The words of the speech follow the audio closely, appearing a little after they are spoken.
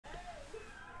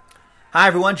Hi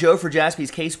everyone, Joe for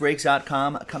Jaspy's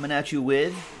CaseBreaks.com coming at you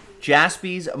with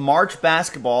Jaspy's March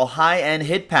Basketball high-end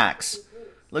hit packs.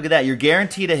 Look at that, you're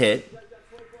guaranteed a hit.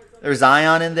 There's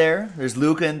Zion in there, there's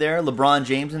Luka in there, LeBron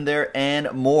James in there,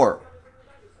 and more.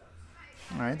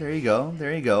 All right, there you go,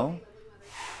 there you go.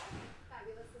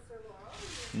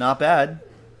 Not bad.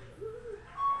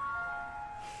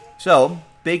 So,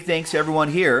 big thanks to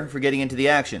everyone here for getting into the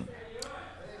action.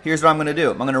 Here's what I'm going to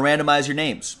do. I'm going to randomize your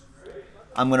names.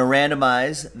 I'm going to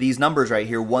randomize these numbers right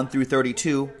here, 1 through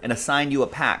 32, and assign you a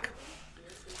pack.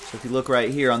 So if you look right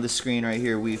here on this screen right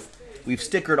here, we've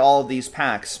stickered all of these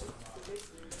packs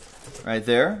right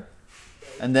there.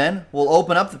 And then we'll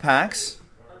open up the packs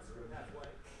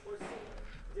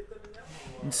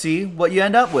and see what you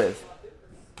end up with.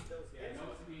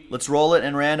 Let's roll it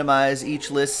and randomize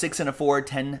each list 6 and a 4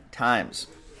 10 times.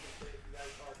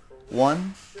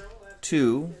 1,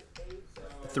 2,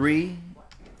 3,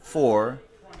 4,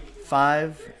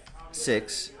 5,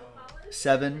 6,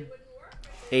 7,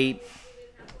 8,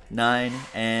 9,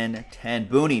 and 10.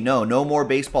 Booney, no more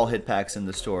baseball hit packs in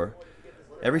the store.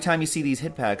 Every time you see these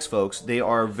hit packs, folks, they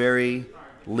are very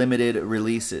limited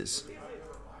releases.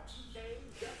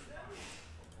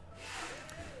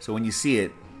 So when you see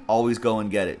it, always go and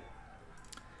get it.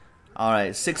 All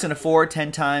right, 6 and a 4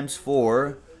 10 times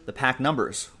for the pack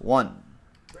numbers. 1,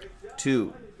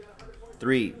 2,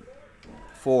 3,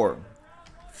 4,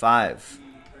 5,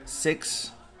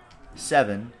 6,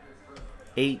 7,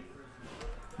 8,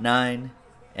 9,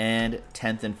 and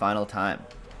 10th and final time.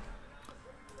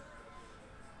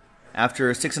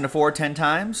 After 6 and a 4 10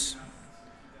 times,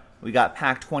 we got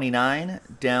pack 29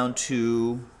 down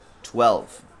to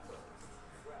 12.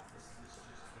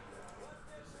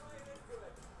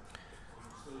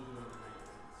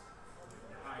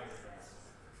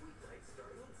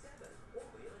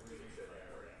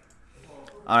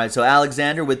 All right, so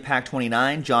Alexander with pack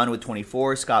 29, John with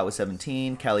 24, Scott with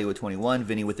 17, Kelly with 21,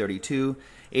 Vinny with 32,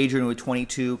 Adrian with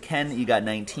 22, Ken, you got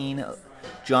 19,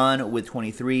 John with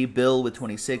 23, Bill with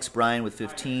 26, Brian with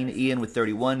 15, Ian with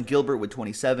 31, Gilbert with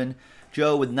 27,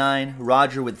 Joe with 9,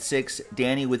 Roger with 6,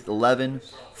 Danny with 11,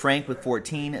 Frank with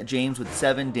 14, James with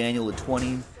 7, Daniel with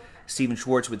 20, Stephen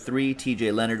Schwartz with 3,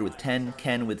 TJ Leonard with 10,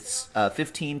 Ken with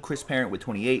 15, Chris Parent with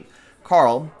 28,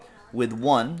 Carl with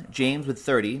 1, James with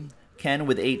 30, Ken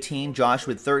with 18, Josh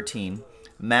with 13,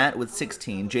 Matt with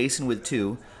 16, Jason with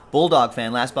 2, Bulldog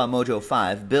Fan, Last Spot Mojo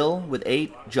 5, Bill with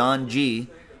 8, John G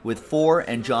with 4,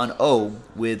 and John O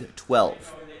with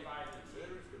 12.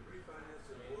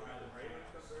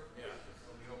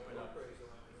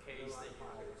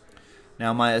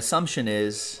 Now my assumption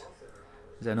is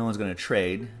that no one's going to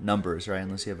trade numbers, right?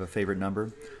 Unless you have a favorite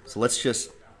number. So let's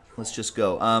just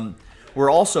go.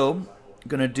 We're also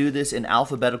going to do this in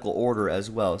alphabetical order as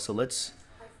well. So let's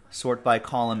sort by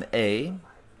column A.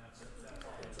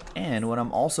 And what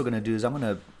I'm also going to do is I'm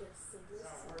going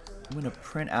to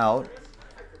print out,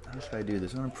 how should I do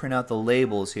this? I'm going to print out the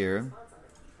labels here.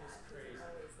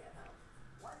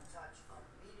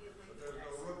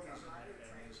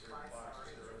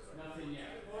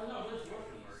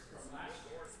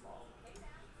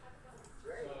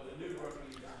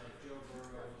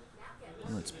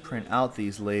 Let's print out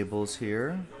these labels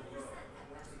here.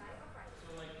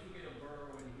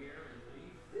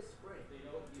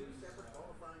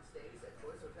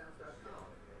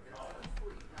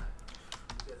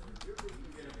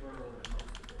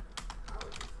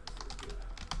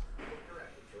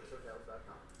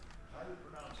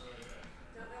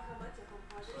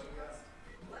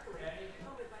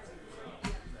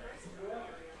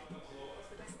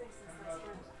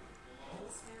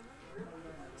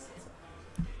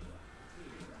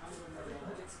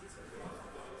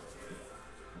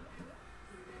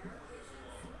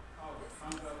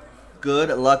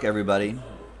 Good luck, everybody. And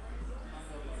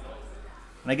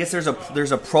I guess there's a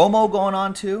promo going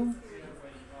on too.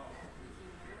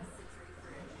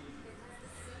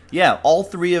 Yeah, all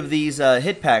 3 of these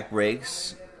hit pack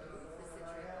breaks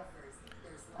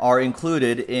are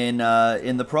included in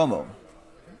the promo.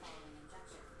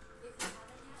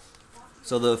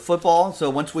 So the football. So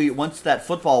once that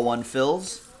football one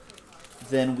fills,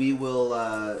 then we'll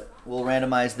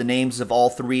randomize the names of all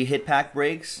 3 hit pack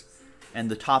breaks. And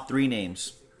the top 3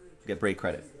 names get break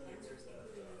credit.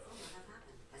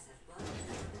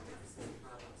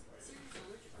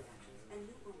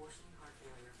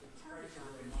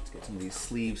 Let's get some of these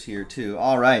sleeves here too.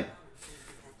 All right.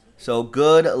 So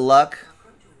good luck.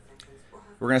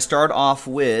 We're going to start off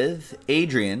with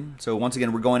Adrian. So once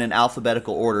again, we're going in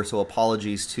alphabetical order. So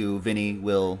apologies to Vinny.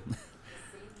 We'll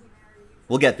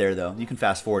get there though. You can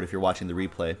fast forward if you're watching the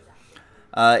replay.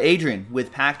 Adrian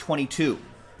with pack 22.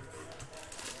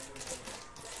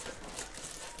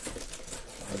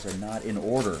 Those are not in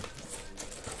order.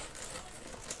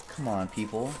 Come on,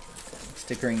 people.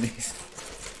 Stickering these.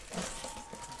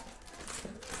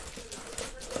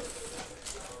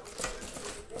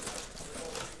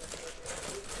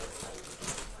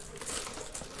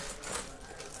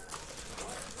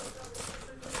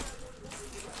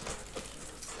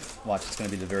 Watch, it's going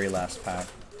to be the very last pack.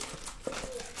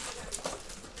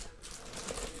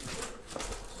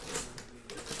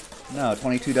 No,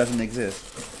 22 doesn't exist.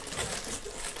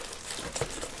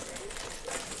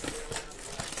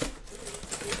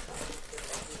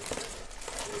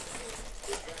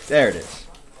 There it is.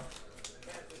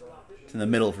 It's in the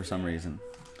middle for some reason.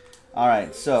 All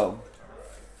right, so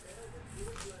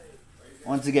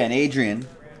once again, Adrian,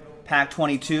 pack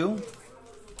 22.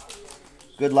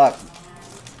 Good luck.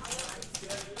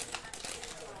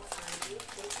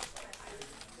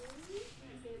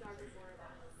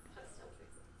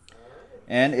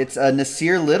 And it's a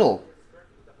Nasir Little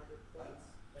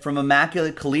from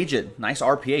Immaculate Collegiate. Nice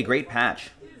RPA, great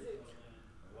patch.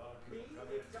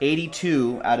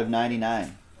 82 out of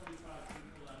 99.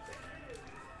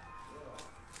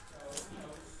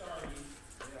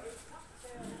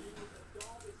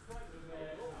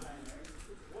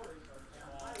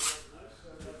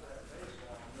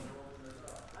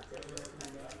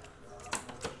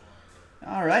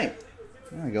 All right.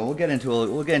 There we go. We'll get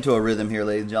into a rhythm here,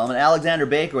 ladies and gentlemen. Alexander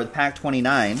Baker with pack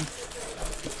 29.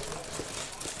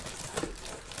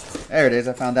 There it is.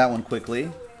 I found that one quickly.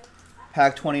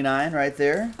 Pack 29 right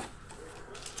there.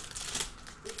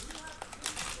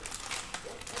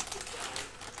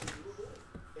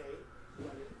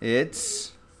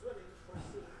 Is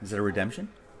it a redemption?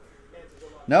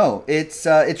 No, it's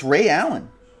Ray Allen.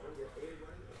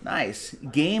 Nice.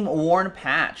 Game worn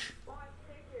patch.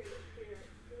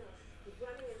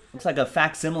 Looks like a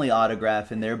facsimile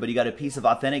autograph in there, but you got a piece of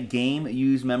authentic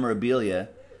game-used memorabilia.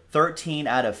 13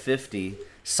 out of 50.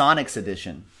 Sonics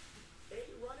edition.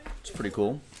 It's pretty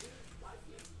cool.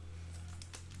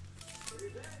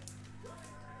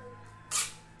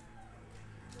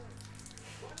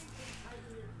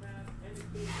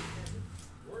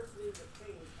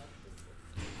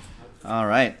 All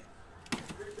right.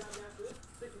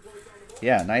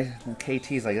 Yeah, nice.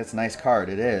 KT's like, that's a nice card.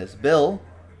 It is. Bill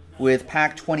with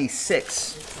pack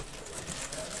 26.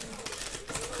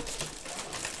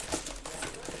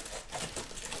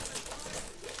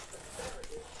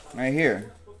 Right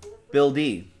here. Bill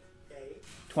D.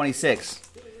 26.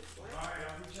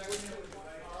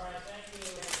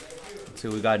 Let's see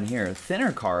what we got in here. A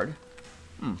thinner card.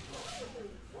 What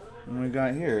do we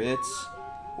got here? It's...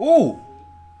 Ooh!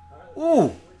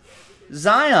 Ooh!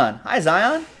 Zion. Hi,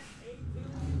 Zion.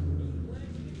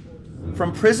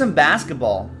 From Prism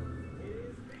Basketball.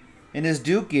 In his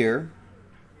Duke gear.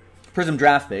 Prism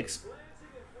Draft Picks.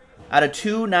 Out of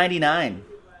 299.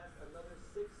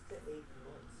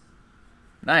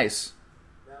 Nice.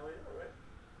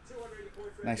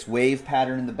 Nice wave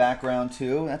pattern in the background,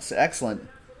 too. That's excellent.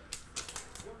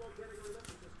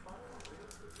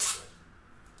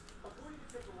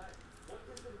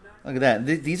 Look at that.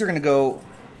 These are going to go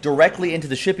directly into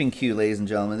the shipping queue, ladies and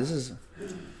gentlemen.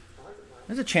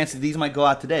 There's a chance that these might go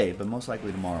out today, but most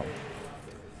likely tomorrow.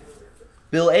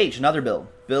 Bill H, another Bill.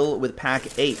 Bill with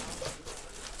pack 8.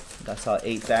 I saw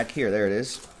 8 back here. There it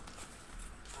is.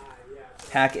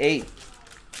 Pack 8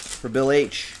 for Bill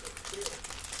H.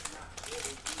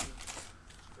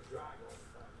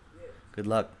 Good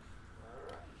luck.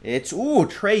 It's,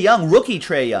 Trae Young, rookie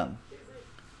Trae Young.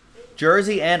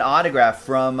 Jersey and autograph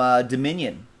from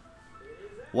Dominion.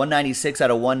 196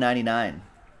 out of 199.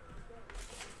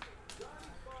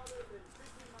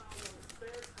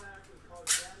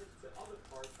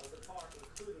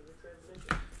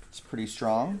 It's pretty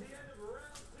strong.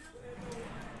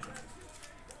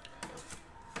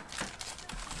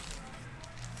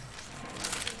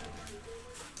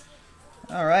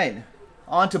 All right.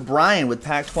 On to Brian with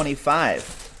pack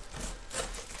 25.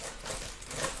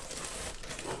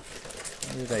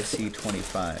 Where did I see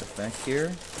 25? Back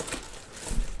here?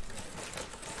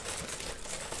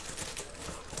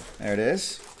 There it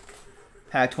is.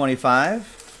 Pack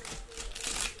 25.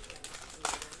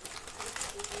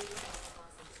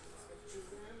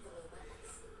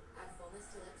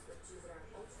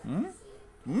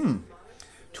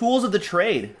 Tools of the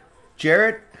trade.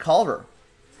 Jarrett Culver.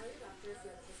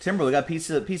 Timber, we got a piece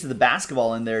of the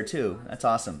basketball in there too. That's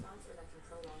awesome.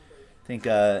 I think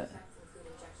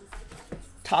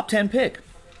top 10 pick.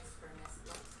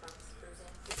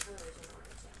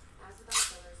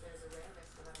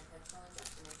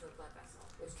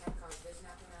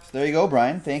 So there you go,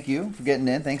 Brian. Thank you for getting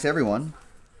in. Thanks everyone.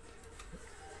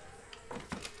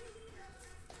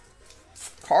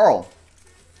 Carl.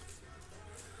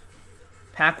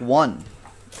 Pack 1.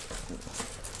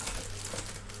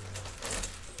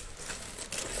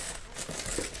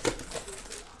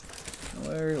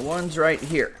 One's right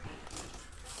here.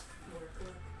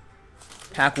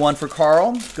 Pack 1 for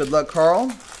Carl. Good luck,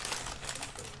 Carl.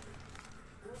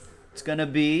 It's going to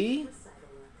be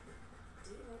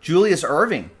Julius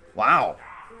Erving. Wow.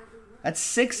 That's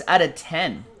 6 out of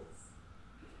 10.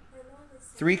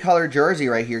 3-color jersey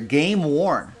right here. Game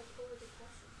worn.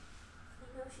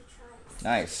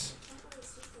 Nice.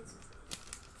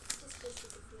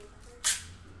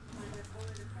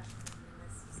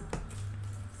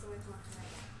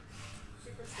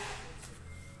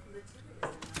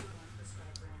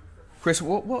 Chris,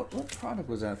 what product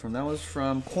was that from? That was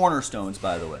from Cornerstones,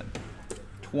 by the way.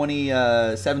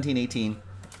 2017-18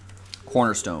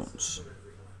 Cornerstones.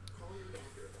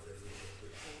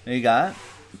 There you got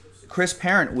Chris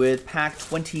Parent with pack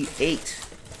 28.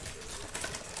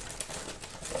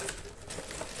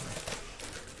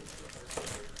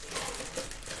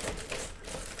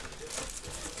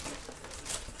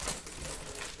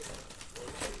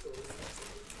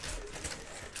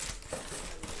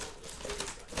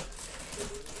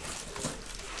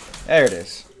 There it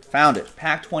is. Found it.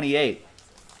 Pack 28.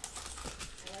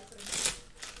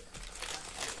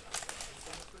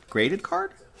 Graded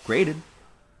card? Graded.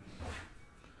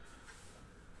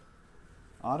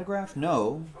 Autograph?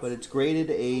 No, but it's graded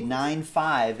a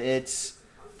 9.5. It's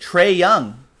Trae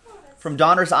Young from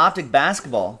Donruss Optic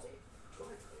Basketball.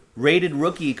 Rated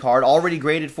rookie card, already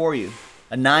graded for you.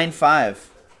 A 9.5.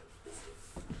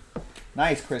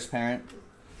 Nice, Chris Parent.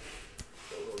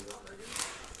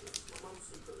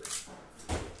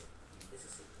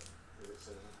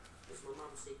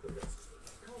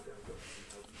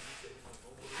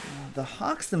 The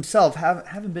Hawks themselves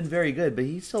haven't been very good, but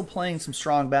he's still playing some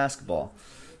strong basketball.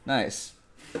 Nice.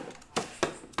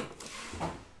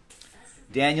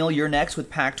 Daniel, you're next with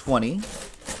pack 20.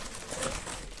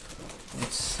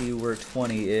 Let's see where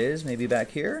 20 is. Maybe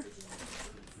back here?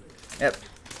 Yep.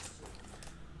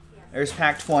 There's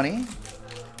pack 20.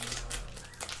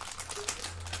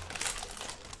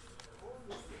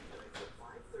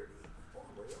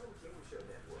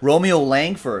 Romeo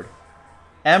Langford.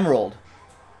 Emerald.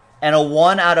 And a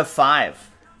 1 out of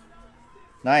 5.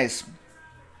 Nice.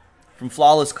 From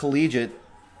Flawless Collegiate.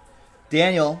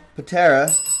 Daniel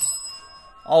Patera.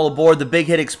 All aboard the Big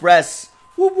Hit Express.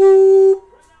 Whoop whoop.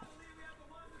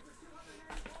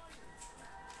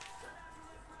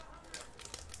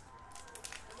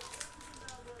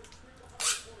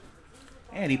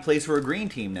 And he plays for a green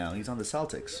team now. He's on the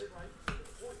Celtics.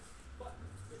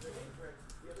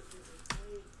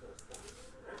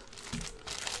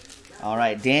 All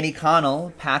right, Danny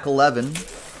Connell, pack 11.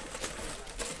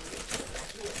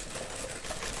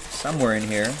 Somewhere in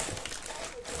here.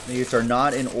 These are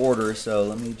not in order, so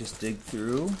let me just dig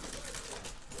through.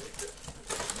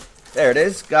 There it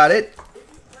is, got it.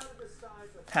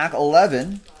 Pack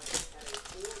 11.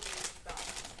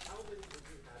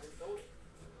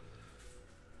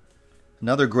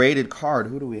 Another graded card.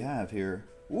 Who do we have here?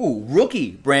 Ooh, rookie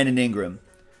Brandon Ingram.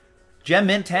 Gem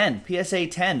Mint 10, PSA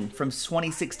 10 from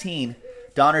 2016,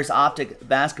 Donruss Optic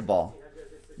Basketball.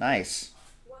 Nice.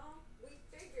 Well, we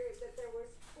figured that there was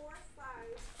 4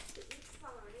 sides to each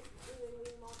side, and then we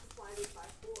multiplied it by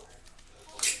 4.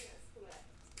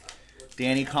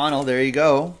 Danny Connell, there you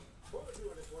go.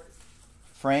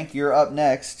 Frank, you're up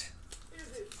next.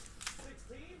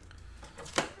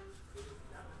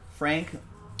 Frank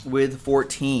with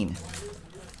 14.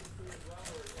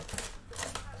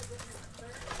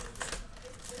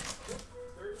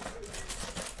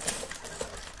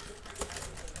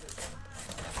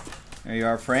 There you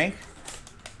are, Frank.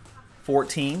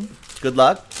 14. Good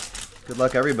luck. Good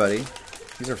luck, everybody.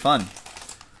 These are fun.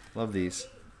 Love these.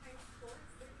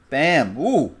 Bam.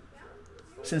 Ooh.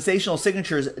 Sensational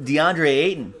signatures, DeAndre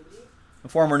Ayton, a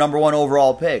former #1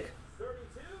 overall pick.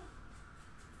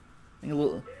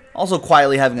 Also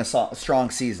quietly having a strong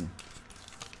season.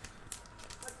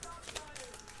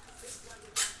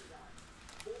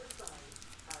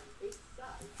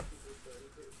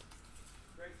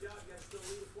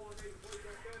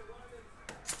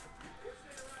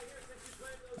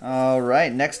 All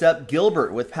right, next up,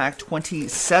 Gilbert with pack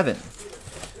 27, which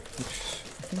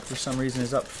I think for some reason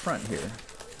is up front here.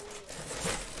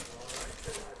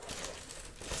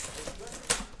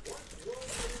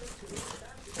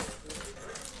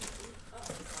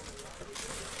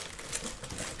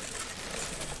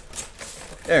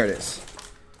 There it is.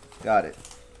 Got it.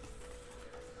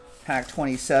 Pack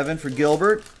 27 for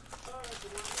Gilbert.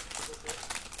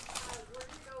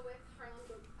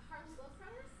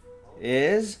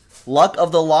 is Luck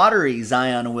of the Lottery,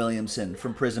 Zion Williamson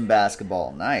from Prism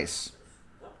Basketball. Nice.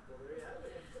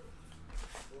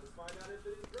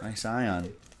 Nice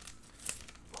Zion.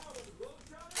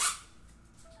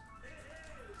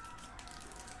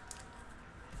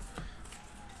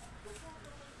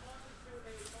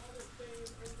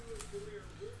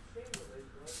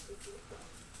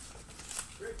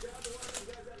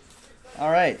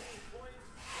 All right.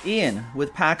 Ian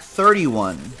with pack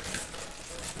 31.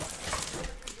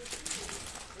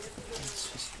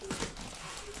 Let's just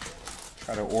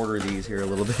try to order these here a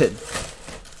little bit.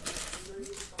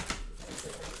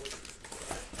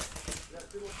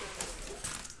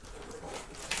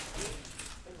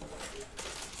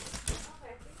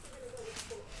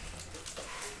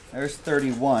 There's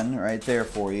 31 right there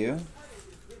for you.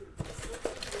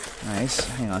 Nice.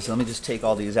 Hang on, so let me just take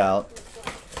all these out.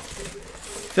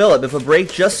 Philip, if a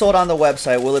break just sold on the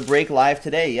website, will it break live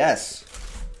today? Yes.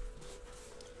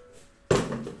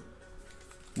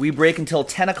 We break until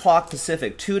 10 o'clock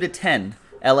Pacific, 2 to 10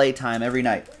 LA time every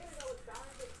night.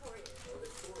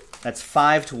 That's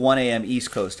 5 to 1 a.m.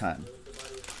 East Coast time.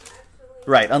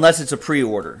 Right, unless it's a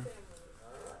pre-order.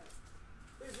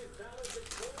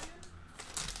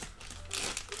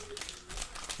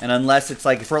 And unless it's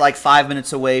like, if we're like 5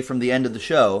 minutes away from the end of the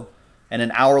show and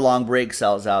an hour-long break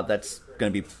sells out, that's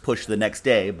going to be pushed the next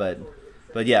day. But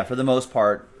yeah, for the most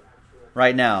part,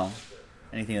 right now,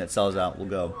 anything that sells out will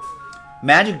go.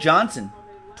 Magic Johnson,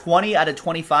 20 out of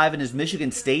 25 in his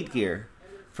Michigan State gear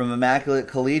from Immaculate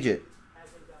Collegiate.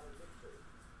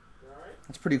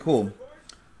 That's pretty cool.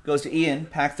 Goes to Ian,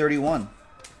 pack 31.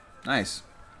 Nice.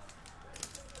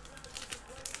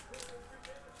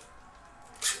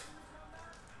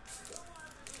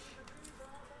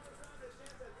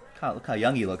 God, look how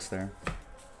young he looks there.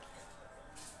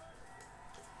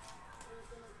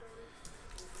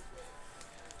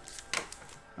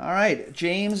 All right,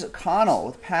 James Connell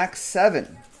with pack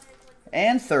 7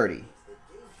 and 30. All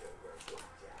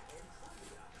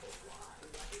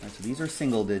right, so these are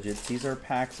single digits. These are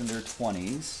packs in their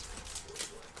 20s.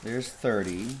 There's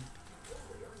 30.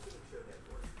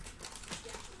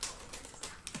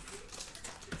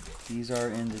 These are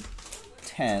in the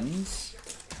 10s.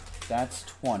 That's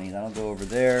 20. That'll go over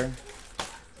there.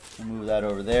 We'll move that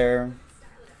over there.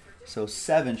 So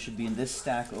 7 should be in this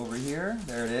stack over here.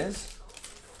 There it is.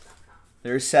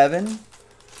 There's 7.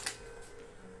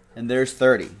 And there's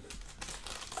 30.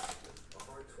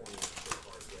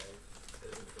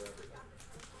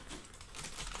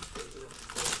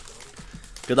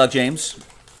 Good luck, James.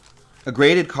 A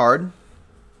graded card.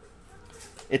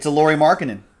 It's a Lauri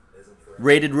Markkanen.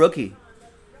 Rated rookie.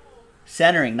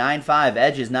 Centering, 9.5.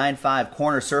 Edges, 9.5.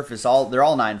 Corner surface, they're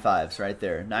all 9.5s right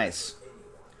there. Nice.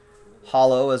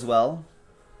 Hollow as well.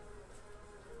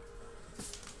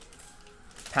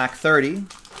 Pack 30.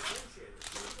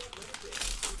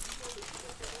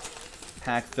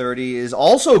 Pack 30 is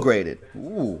also graded.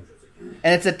 Ooh.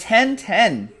 And it's a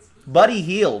 10-10. Buddy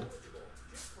Hield.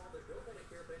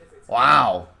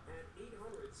 Wow.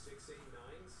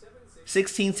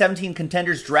 16, 17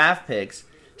 contenders draft picks.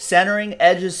 Centering,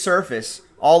 edges, surface,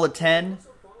 all a 10.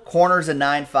 Corners a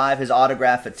 9.5. His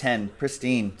autograph at 10.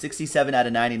 Pristine. 67 out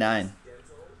of 99.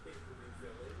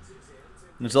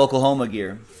 And it's Oklahoma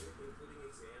gear.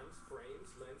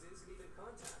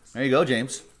 There you go,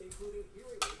 James.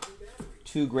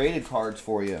 2 graded cards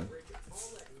for you.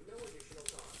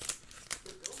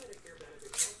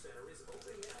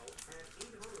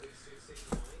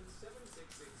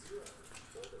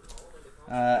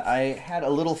 I had a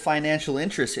little financial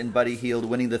interest in Buddy Hield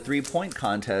winning the 3-point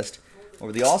contest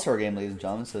over the All-Star game, ladies and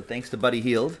gentlemen. So thanks to Buddy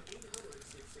Hield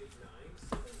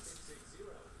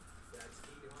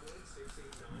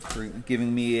for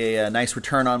giving me a nice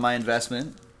return on my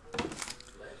investment.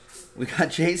 We got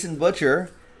Jason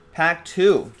Butcher, pack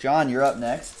 2. John, you're up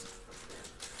next.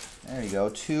 There you go.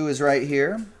 2 is right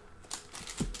here.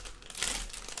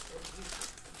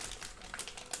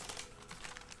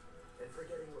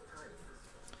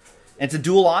 And it's a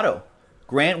dual auto.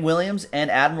 Grant Williams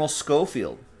and Admiral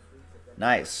Schofield.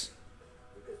 Nice.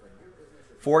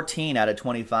 14 out of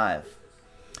 25.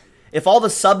 If all the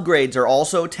subgrades are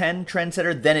also 10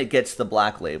 Trendsetter, then it gets the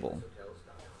black label.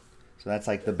 So that's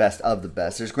like the best of the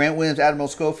best. There's Grant Williams, Admiral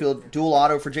Schofield, dual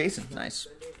auto for Jason. Nice.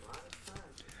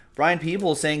 Brian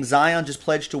Peeble saying Zion just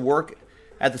pledged to work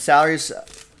at the salaries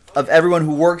of everyone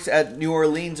who works at New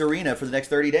Orleans Arena for the next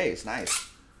 30 days. Nice.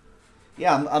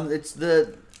 Yeah, it's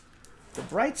the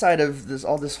bright side of this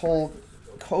whole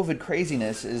COVID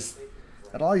craziness is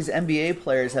that all these NBA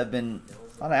players have been,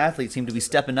 a lot of athletes seem to be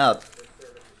stepping up,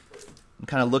 I'm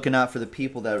kind of looking out for the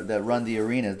people that run the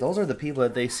arenas. Those are the people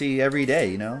that they see every day,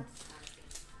 you know.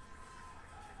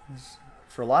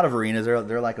 For a lot of arenas,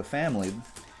 they're like a family.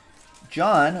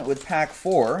 John with pack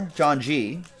 4, John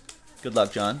G. Good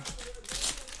luck, John.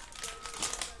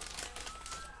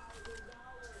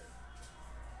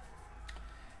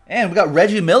 And we got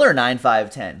Reggie Miller,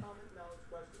 9.5/10.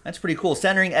 That's pretty cool.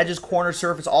 Centering, edges, corner,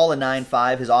 surface, all a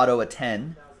 9.5. His auto a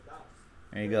 10.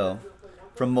 There you go.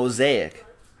 From Mosaic.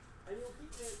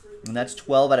 And that's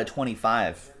 12 out of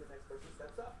 25.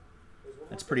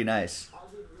 That's pretty nice.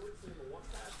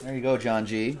 There you go, John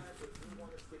G.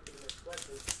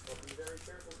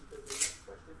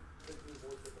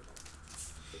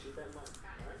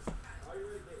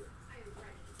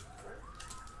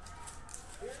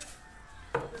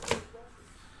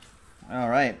 All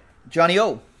right. Johnny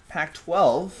O, pack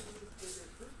 12,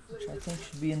 which I think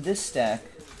should be in this stack.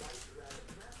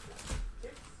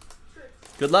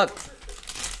 Good luck.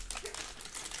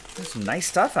 There's some nice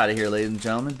stuff out of here, ladies and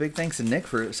gentlemen. Big thanks to Nick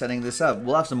for setting this up.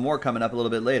 We'll have some more coming up a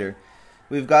little bit later.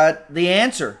 We've got the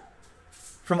answer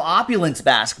from Opulence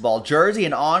Basketball. Jersey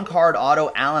and on-card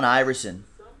auto, Allen Iverson.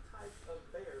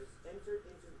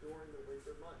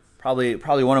 Probably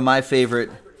one of my favorite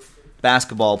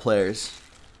basketball players.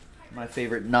 My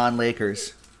favorite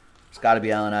non-Lakers. It's got to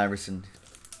be Allen Iverson.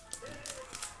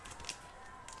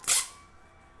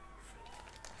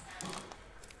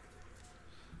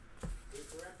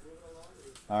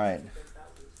 All right.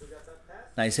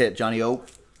 Nice hit, Johnny O.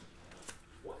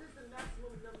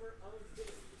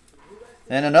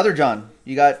 And another John.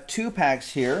 You got 2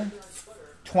 packs here.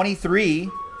 23.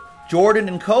 Jordan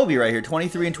and Kobe right here.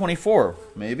 23 and 24.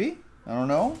 Maybe? I don't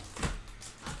know.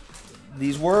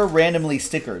 These were randomly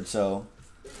stickered, so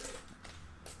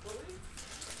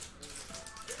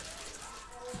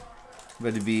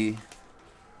going to be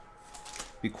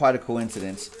quite a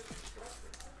coincidence.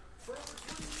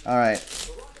 All right,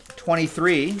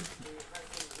 23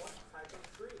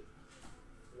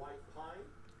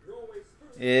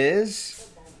 is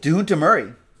Dejounte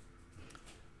Murray.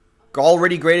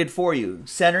 Already graded for you.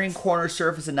 Centering, corner,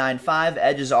 surface a 9.5.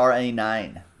 Edges are a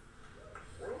 9.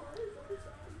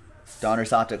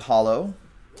 Donruss Optic Hollow.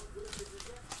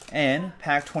 And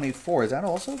pack 24. Is that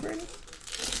also graded?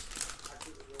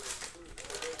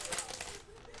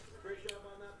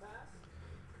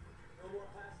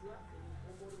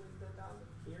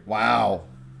 Wow.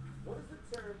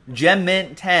 Gem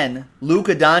Mint 10.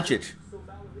 Luka Doncic.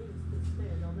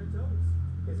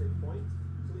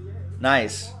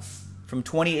 Nice. From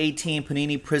 2018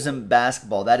 Panini Prism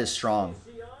Basketball. That is strong.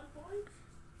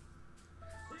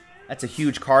 That's a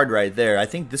huge card right there. I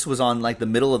think this was on like the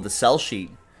middle of the sell sheet.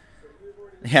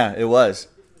 Yeah, it was.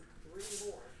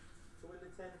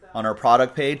 On our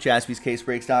product page,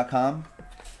 jaspyscasebreaks.com.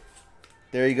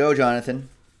 There you go, Jonathan.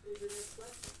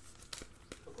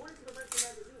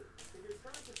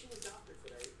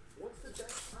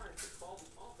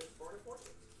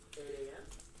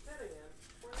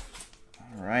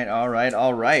 All right, all right,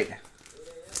 all right.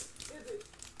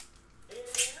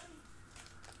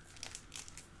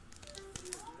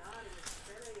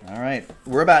 All right,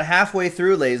 we're about halfway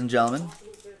through, ladies and gentlemen.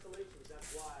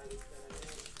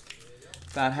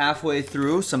 About halfway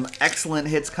through. Some excellent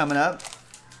hits coming up.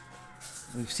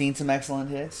 We've seen some excellent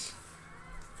hits.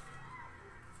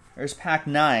 There's pack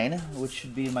 9, which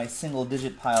should be my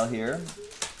single-digit pile here.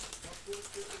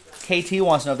 KT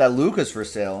wants to know if that Luka's for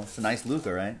sale. It's a nice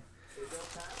Luka, right?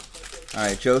 All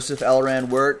right, Joseph Elran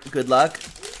Wirt, good luck.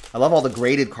 I love all the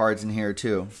graded cards in here,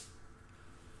 too.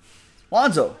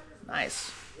 Lonzo,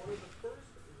 nice.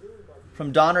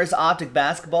 From Donruss Optic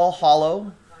Basketball,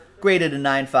 Hollow, graded a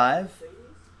 9.5.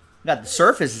 Got the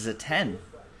surface is a 10.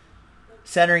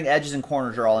 Centering, edges, and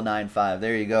corners are all a 9.5.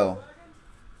 There you go.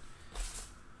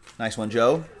 Nice one,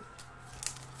 Joe.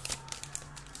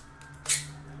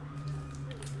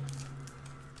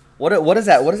 What does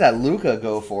that Luka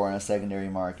go for in a secondary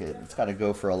market? It's got to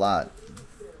go for a lot.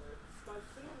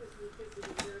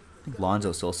 I think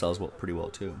Lonzo still sells pretty well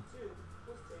too.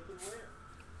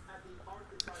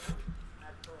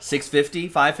 650,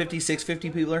 550, 650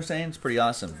 people are saying. It's pretty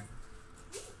awesome.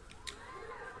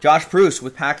 Josh Bruce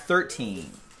with pack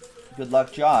 13. Good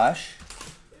luck, Josh.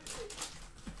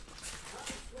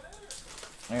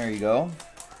 There you go.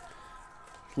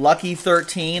 Lucky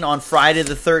 13 on Friday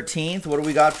the 13th. What do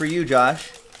we got for you,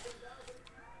 Josh?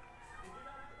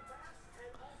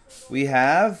 We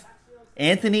have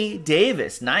Anthony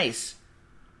Davis. Nice.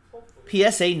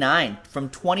 PSA 9 from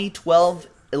 2012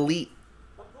 Elite.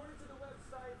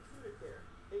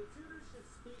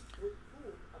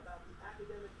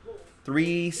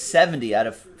 370 out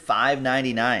of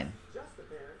 599.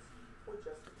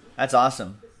 That's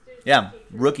awesome. Yeah,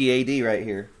 rookie AD right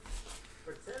here.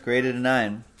 Graded a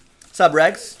 9. What's up,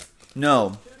 Rex?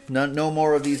 No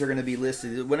more of these are going to be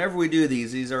listed. Whenever we do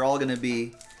these are all going to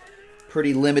be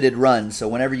pretty limited runs. So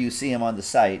whenever you see them on the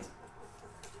site,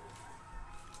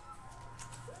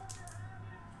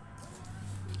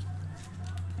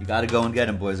 you got to go and get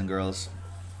them, boys and girls.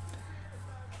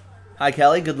 Hi,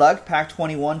 Kelly. Good luck. Pack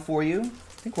 21 for you.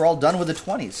 I think we're all done with the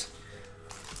 20s.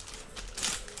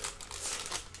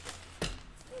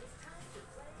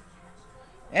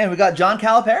 And we got John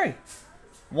Calipari.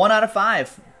 1 out of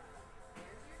 5.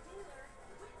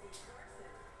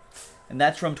 And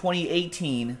that's from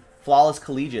 2018 Flawless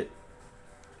Collegiate.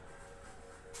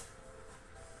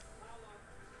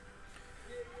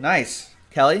 Nice.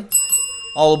 Kelly,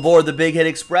 all aboard the Big Hit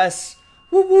Express.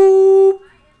 Woo woo!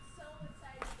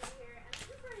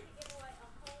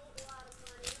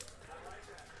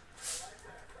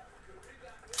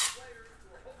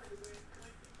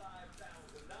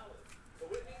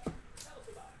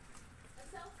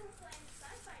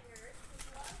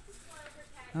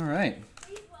 All right.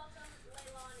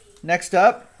 Next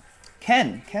up,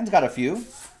 Ken. Ken's got a few.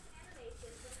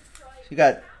 You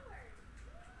got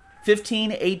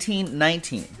 15, 18,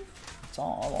 19. It's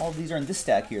all of these are in this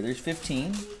stack here. There's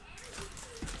 15,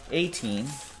 18,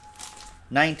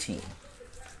 19.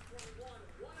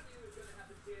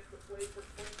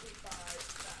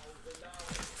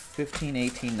 $15,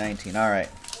 18, 19. All right.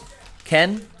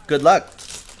 Ken, good luck.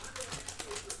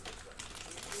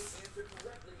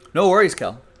 No worries,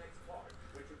 Kel.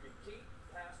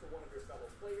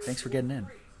 Thanks for getting in.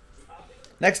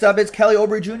 Next up, it's Kelly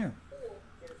Oubre Jr.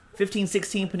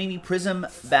 15-16 Panini Prism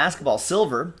Basketball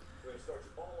Silver.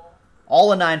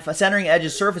 All a 9. Centering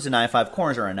edges, surface a 9.5.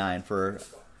 Corners are a 9 for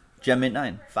Gem Mint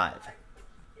 9.5.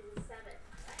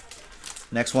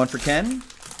 Next one for Ken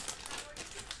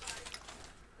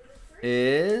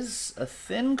is a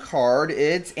thin card.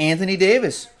 It's Anthony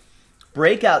Davis.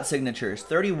 Breakout signatures,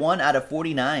 31 out of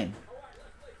 49.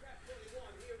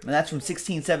 And that's from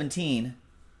 16-17.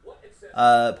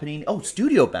 Panini. Oh,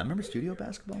 Studio Basketball. Remember Studio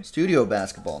Basketball? Studio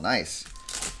Basketball. Nice.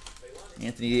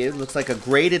 Anthony Davis looks like a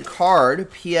graded card.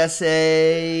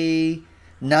 PSA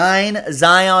 9.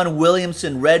 Zion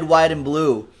Williamson. Red, white, and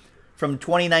blue. From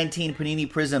 2019 Panini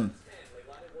Prism.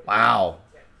 Wow.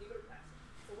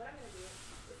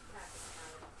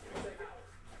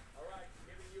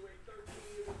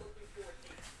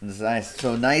 This is nice.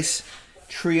 So nice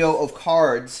trio of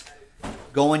cards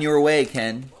going your way,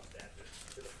 Ken.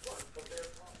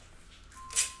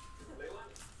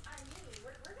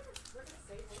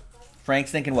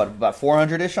 Frank's thinking what, about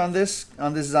 400-ish on this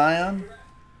Zion?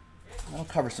 That'll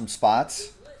cover some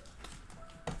spots.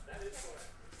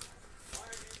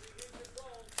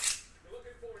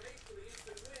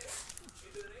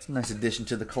 It's a nice addition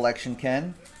to the collection,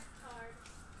 Ken.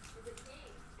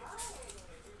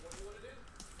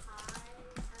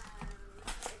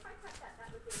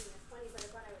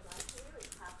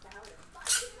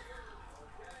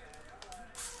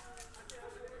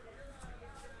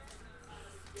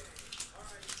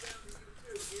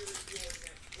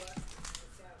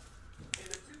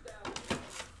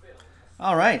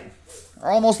 All right.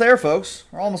 We're almost there, folks.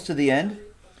 We're almost to the end.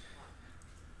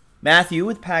 Matthew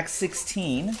with pack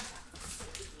 16.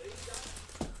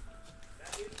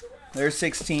 There's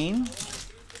 16.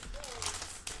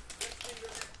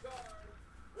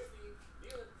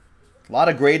 A lot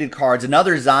of graded cards.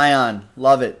 Another Zion.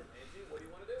 Love it.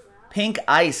 Pink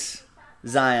Ice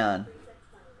Zion.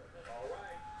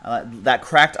 That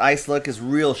cracked ice look is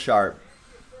real sharp.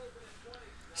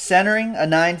 Centering, a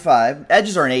 9.5.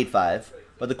 Edges are an 8.5,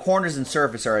 but the corners and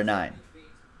surface are a 9.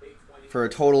 For a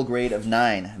total grade of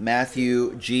 9.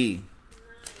 Matthew G.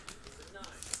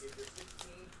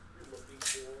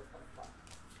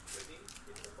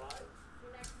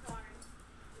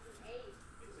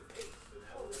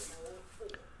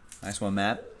 Nice one,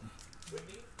 Matt.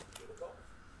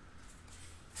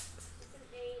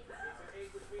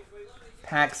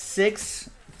 Pack 6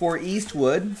 for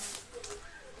Eastwood.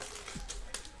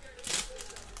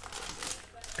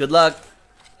 Good luck.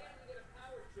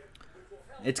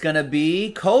 It's going to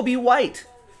be Kobe White.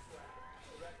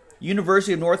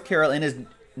 University of North Carolina in his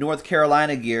North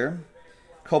Carolina gear.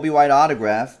 Kobe White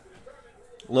autograph.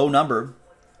 Low number.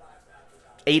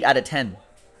 8 out of 10.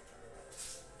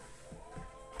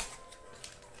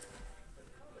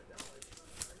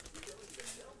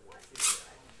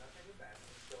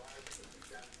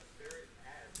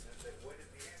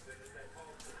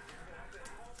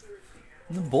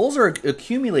 The Bulls are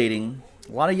accumulating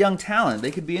a lot of young talent.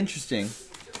 They could be interesting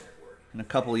in a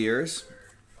couple years.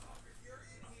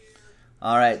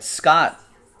 All right, Scott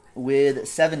with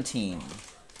 17.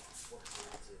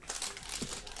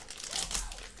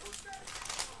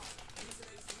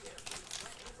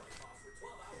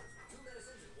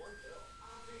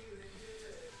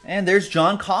 And there's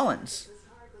John Collins.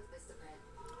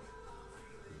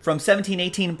 From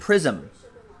 1718 Prism.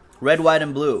 Red, white,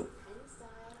 and blue.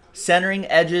 Centering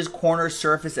edges, corner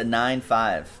surface at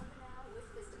 9.5.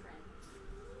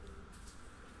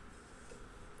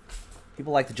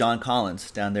 People like the John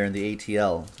Collins down there in the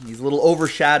ATL. He's a little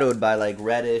overshadowed by like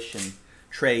Reddish and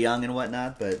Trae Young and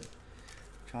whatnot, but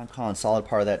John Collins, solid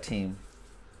part of that team.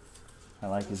 I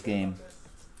like his game.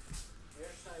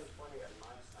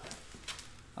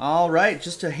 All right,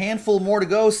 just a handful more to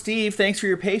go. Steve, thanks for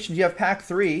your patience. You have pack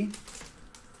 3.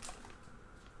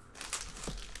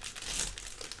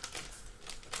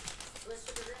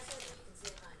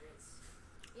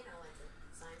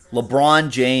 LeBron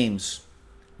James,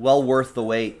 well worth the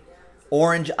wait.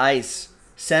 Orange Ice,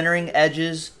 centering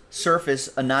edges, surface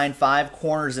a 9.5,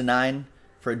 corners a 9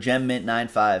 for a gem mint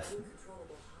 9.5.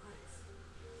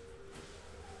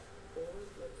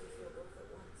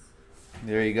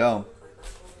 There you go.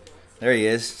 There he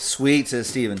is. Sweet, says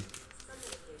Steven.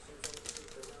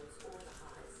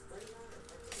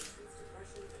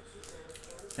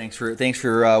 Thanks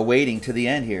for waiting to the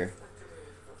end here.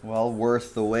 Well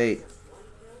worth the wait.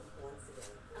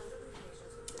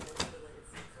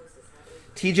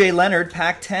 TJ Leonard,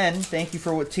 pack 10. Thank you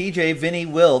for what TJ, Vinny,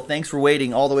 Will. Thanks for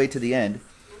waiting all the way to the end.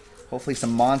 Hopefully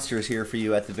some monsters here for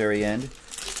you at the very end.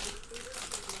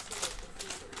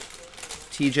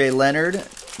 TJ Leonard,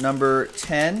 number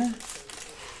 10.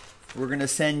 We're gonna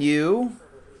send you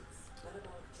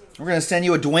a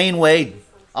Dwayne Wade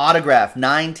autograph,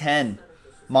 9/10.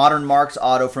 Modern Marks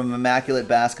auto from Immaculate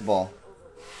Basketball.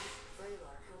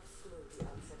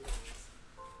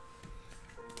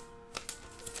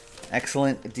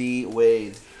 Excellent D.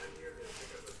 Wade.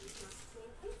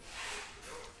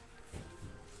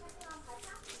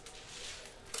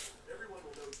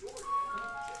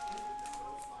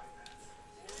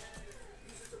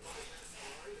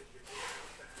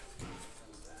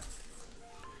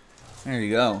 There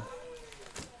you go.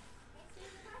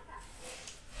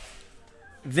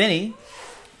 Vinny,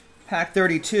 pack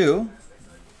 32.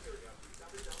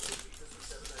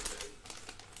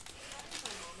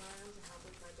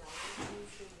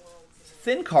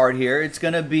 Thin card here. It's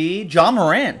going to be John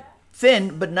Moran.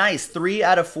 Thin, but nice. 3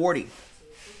 out of 40.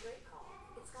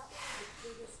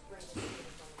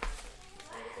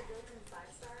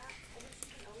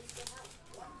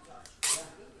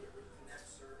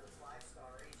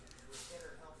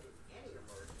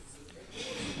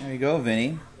 There you go,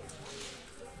 Vinny.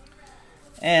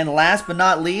 And last but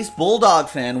not least, Bulldog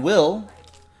fan Will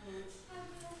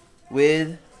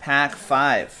with pack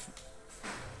 5.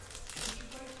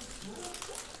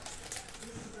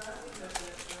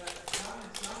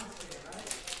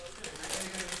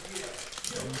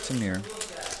 What's in here?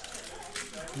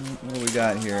 What do we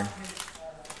got here?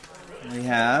 We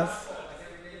have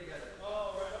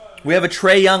a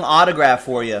Trae Young autograph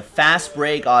for you. Fast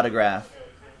break autograph.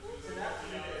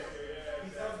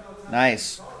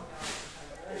 Nice.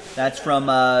 That's from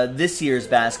this year's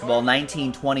basketball,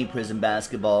 1920 Prism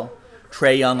basketball.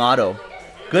 Trae Young auto.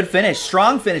 Good finish.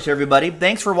 Strong finish, everybody.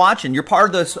 Thanks for watching. You're part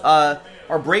of this our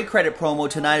break credit promo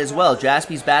tonight as well.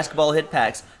 Jaspy's basketball hit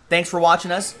packs. Thanks for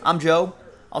watching us. I'm Joe.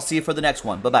 I'll see you for the next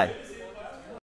one. Bye-bye.